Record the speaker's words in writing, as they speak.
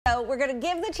So we're going to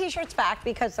give the t-shirts back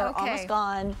because they're almost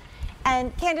gone.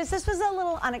 And Candace, this was a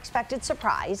little unexpected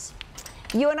surprise.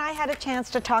 You and I had a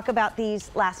chance to talk about these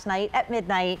last night at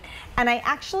midnight, and I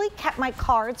actually kept my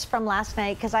cards from last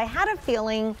night because I had a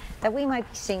feeling that we might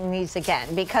be seeing these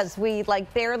again because we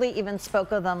like barely even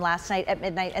spoke of them last night at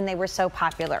midnight and they were so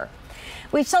popular.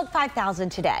 We've sold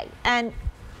 5,000 today, and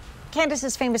Candace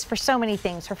is famous for so many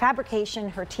things, her fabrication,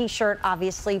 her t-shirt,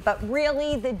 obviously, but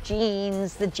really the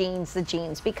jeans,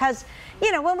 because, you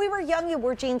know, when we were young, you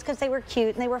wore jeans because they were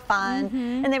cute and they were fun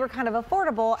and they were kind of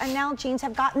affordable, and now jeans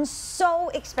have gotten so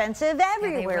expensive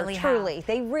everywhere,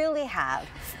 They really have.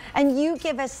 And you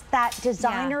give us that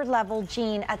designer level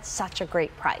jean at such a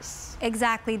great price.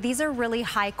 Exactly. These are really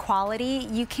high quality.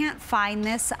 You can't find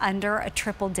this under a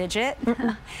triple digit,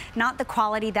 not the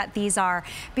quality that these are.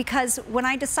 Because when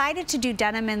I decided to do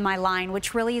denim in my line,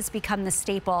 which really has become the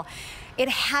staple, it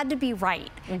had to be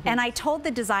right. And I told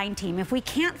the design team, if we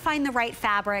can't find the right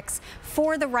fabrics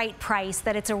for the right price,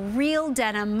 that it's a real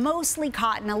denim, mostly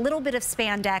cotton, a little bit of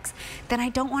spandex, then I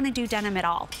don't want to do denim at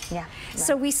all.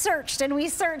 So we searched and we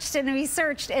searched and we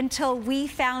searched until we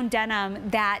found denim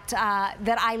that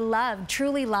that I loved,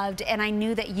 truly loved, and I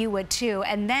knew that you would too.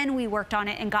 And then we worked on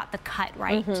it and got the cut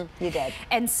right. You did.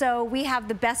 And so we have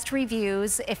the best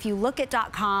reviews. If you look at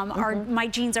 .com, my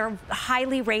jeans are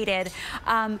highly rated.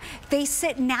 They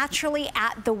sit naturally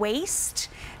at the waist.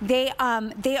 They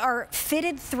are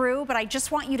fitted through, but I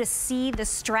just want you to see the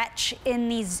stretch in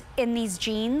these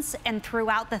jeans and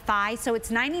throughout the thigh. So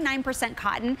it's 99%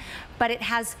 cotton, but it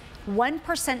has 1%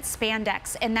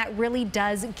 spandex, and that really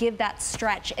does give that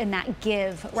stretch and that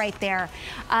give right there.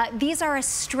 These are a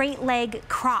straight leg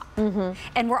crop,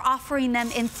 and we're offering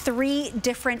them in 3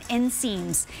 different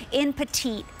inseams, in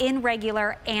petite, in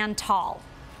regular, and tall.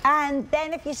 And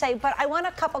then if you say, but I want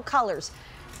a couple colors,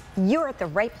 you're at the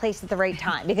right place at the right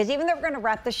time, because even though we're going to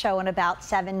wrap the show in about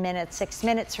 7 minutes, 6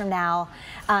 minutes from now,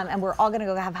 and we're all going to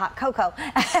go have hot cocoa.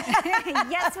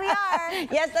 Yes, we are.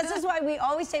 Yes, this is why we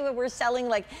always say when we're selling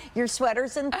like your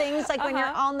sweaters and things, like when you're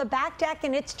on the back deck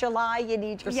and it's July, you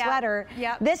need your sweater.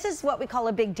 This is what we call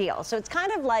a big deal. So it's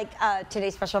kind of like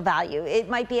today's special value. It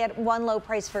might be at one low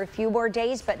price for a few more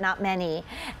days, but not many.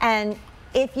 And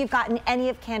if you've gotten any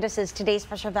of Candace's today's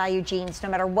special value jeans, no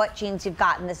matter what jeans you've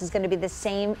gotten, this is going to be the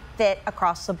same fit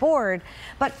across the board.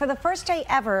 But for the first day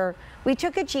ever, we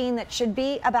took a jean that should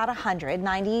be about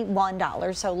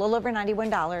 $191, so a little over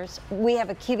 $91. We have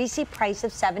a QVC price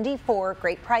of $74,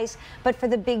 great price. But for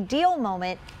the big deal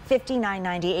moment,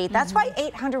 $59.98. That's why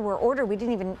 800 were ordered. We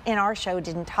didn't even, in our show,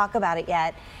 didn't talk about it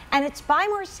yet. And it's buy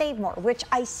more, save more, which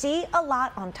I see a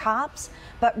lot on tops,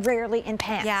 but rarely in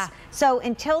pants. So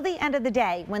until the end of the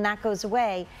day, when that goes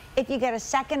away, if you get a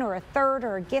second or a third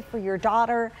or a gift for your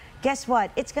daughter, guess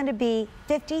what? It's going to be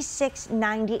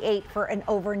 $56.98 for an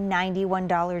over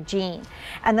 $91 jean.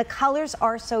 And the colors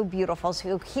are so beautiful.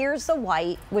 So here's the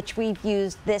white, which we've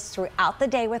used this throughout the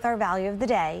day with our value of the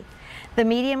day. The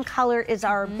medium color is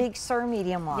our Big Sur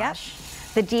medium wash.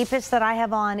 The deepest that I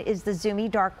have on is the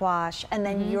Zoomy dark wash, and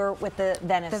then you're with the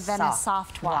Venice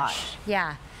soft wash.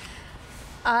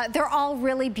 They're all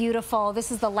really beautiful.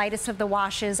 This is the lightest of the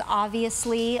washes,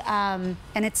 obviously, and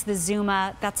it's the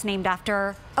Zuma. That's named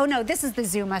after, oh no, this is the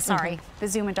Zuma, sorry, the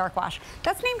Zuma dark wash.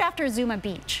 That's named after Zuma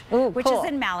Beach, which is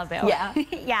in Malibu.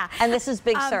 And this is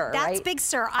Big Sur, That's Big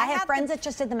Sur. I have friends that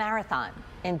just did the marathon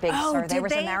in Big Sur. There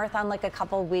was a marathon like a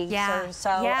couple weeks or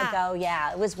so ago.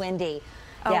 It was windy.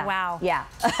 Oh, wow.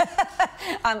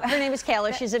 Her name is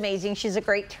Kayla. She's amazing. She's a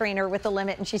great trainer with the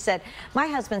Limit. And she said, my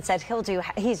husband said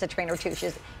he's a trainer too.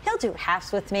 He'll do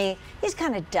halves with me. He's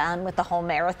kind of done with the whole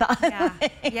marathon.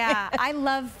 I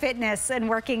love fitness and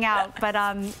working out, but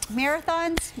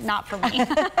marathons, not for me.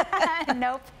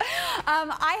 Nope.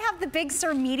 I have the Big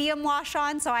Sur medium wash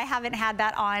on, so I haven't had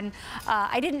that on.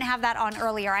 I didn't have that on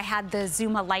earlier. I had the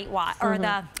Zuma light wash, or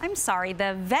the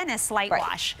Venice light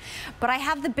wash. But I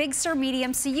have the Big Sur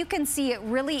medium, so you can see it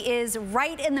really is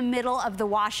right in the middle of the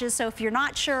washes. So if you're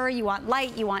not sure, you want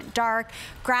light, you want dark,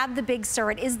 grab the Big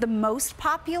Sur. It is the most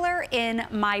popular in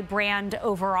my brand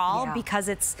overall because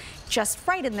it's just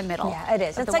right in the middle. It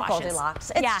is. It's like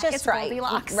Goldilocks. It's just right.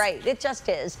 Goldilocks. Right. It just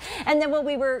is. And then when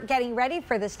we were getting ready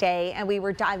for this day and we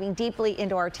were diving deeply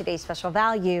into our today's special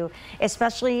value,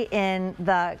 especially in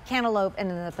the cantaloupe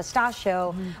and in the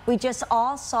pistachio, we just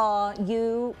all saw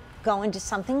you go into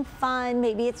something fun.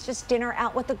 Maybe it's just dinner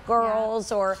out with the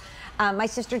girls, or my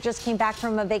sister just came back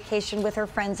from a vacation with her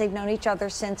friends. They've known each other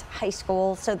since high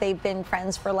school, so they've been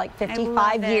friends for like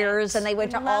 55 years, and they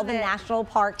went to all the national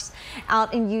parks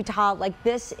out in Utah. Like,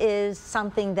 this is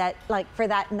something that, like, for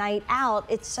that night out,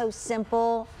 it's so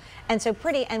simple and so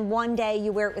pretty. And one day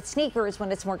you wear it with sneakers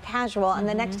when it's more casual, and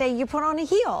the next day you put on a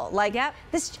heel. Like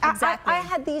this, exactly. I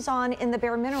had these on in the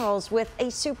Bare Minerals with a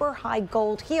super high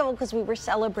gold heel because we were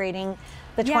celebrating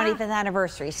the 25th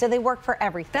anniversary. So they work for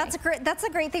everything. That's a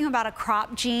great thing about a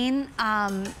crop jean.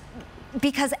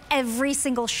 Because every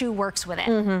single shoe works with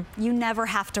it. You never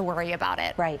have to worry about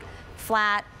it. Right.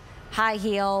 Flat, high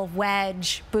heel,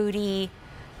 wedge, booty,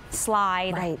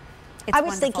 slide. Right. It's I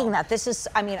was thinking that this is,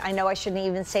 I mean, I know I shouldn't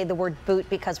even say the word boot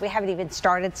because we haven't even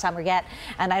started summer yet,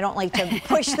 and I don't like to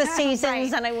push the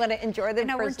seasons, and I want to enjoy them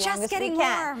for as long as we can.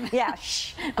 Warm. Yeah,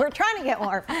 we're trying to get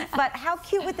warm. But how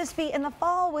cute would this be in the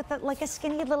fall with like a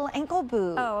skinny little ankle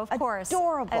boot? Oh, of course.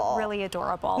 Adorable. Really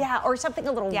adorable. Yeah, or something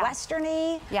a little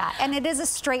westerny. Yeah, and it is a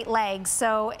straight leg,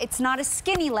 so it's not a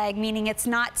skinny leg, meaning it's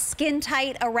not skin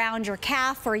tight around your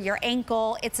calf or your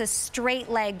ankle. It's a straight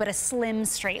leg, but a slim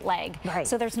straight leg. Right.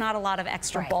 So there's not a lot of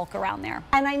extra bulk around there.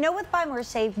 And I know with Buy More,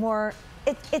 Save More,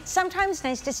 it's sometimes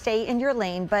nice to stay in your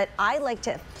lane, but I like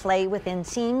to play with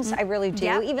inseams. I really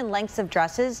do, even lengths of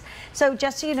dresses. So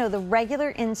just so you know, the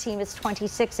regular inseam is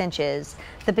 26 inches.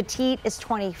 The petite is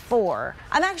 24.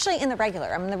 I'm actually in the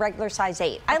regular. I'm in the regular size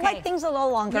 8. I like things a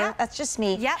little longer. That's just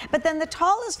me. But then the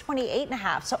tall is 28 and a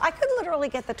half. So I could literally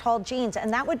get the tall jeans,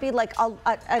 and that would be like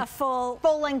a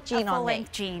full-length jean on me.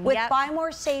 With Buy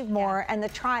More, Save More, and the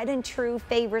tried and true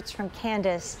favorites from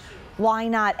Candace, why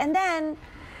not? And then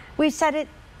we've said it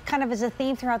kind of as a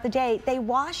theme throughout the day. They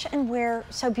wash and wear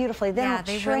so beautifully. They don't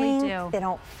shrink, really do. They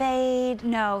don't fade.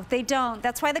 No, they don't.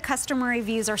 That's why the customer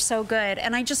reviews are so good.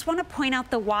 And I just want to point out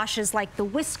the washes, like the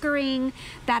whiskering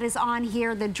that is on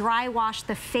here, the dry wash,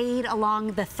 the fade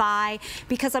along the thigh,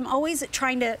 because I'm always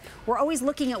we're always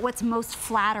looking at what's most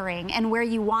flattering and where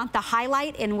you want the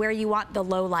highlight and where you want the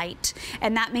low light.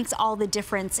 And that makes all the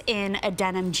difference in a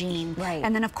denim jean. Right.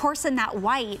 And then of course in that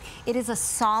white, it is a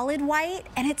solid white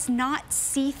and it's not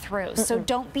see-through. So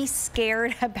don't be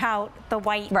scared about the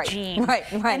white jean.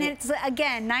 And it's,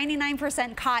 again,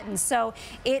 99% cotton, so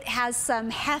it has some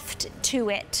heft to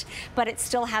it, but it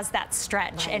still has that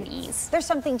stretch and ease. There's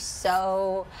something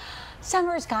so...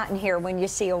 Summer's gotten here when you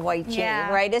see a white jean,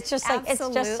 right? It's just like, it's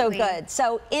just so good.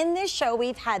 So in this show,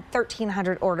 we've had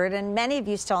 1,300 ordered, and many of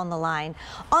you still on the line.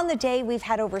 On the day, we've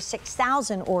had over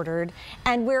 6,000 ordered,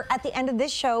 and we're at the end of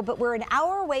this show, but we're an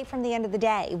hour away from the end of the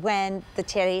day when the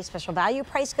today's special value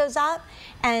price goes up,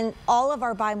 and all of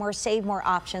our Buy More, Save More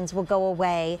options will go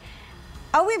away.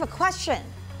 Oh, we have a question.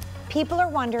 People are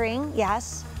wondering,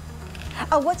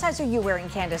 oh, what size are you wearing,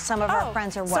 Candace? Some of our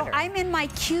friends are wondering. So I'm in my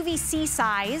QVC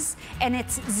size, and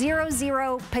it's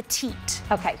 00 petite.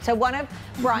 Okay, so one of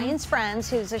Brian's friends,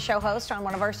 who's a show host on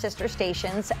one of our sister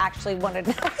stations, actually wanted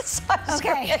to know what size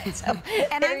you're in. So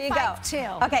and there you go.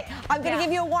 5'2". Okay, I'm going to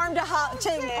give you a warm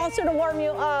also to warm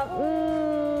you up.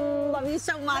 Love you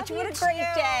so much. What a great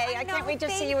day. I can't wait to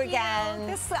see you again.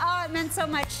 This meant so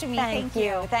much to me. Thank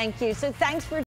you. Thank you. So thanks for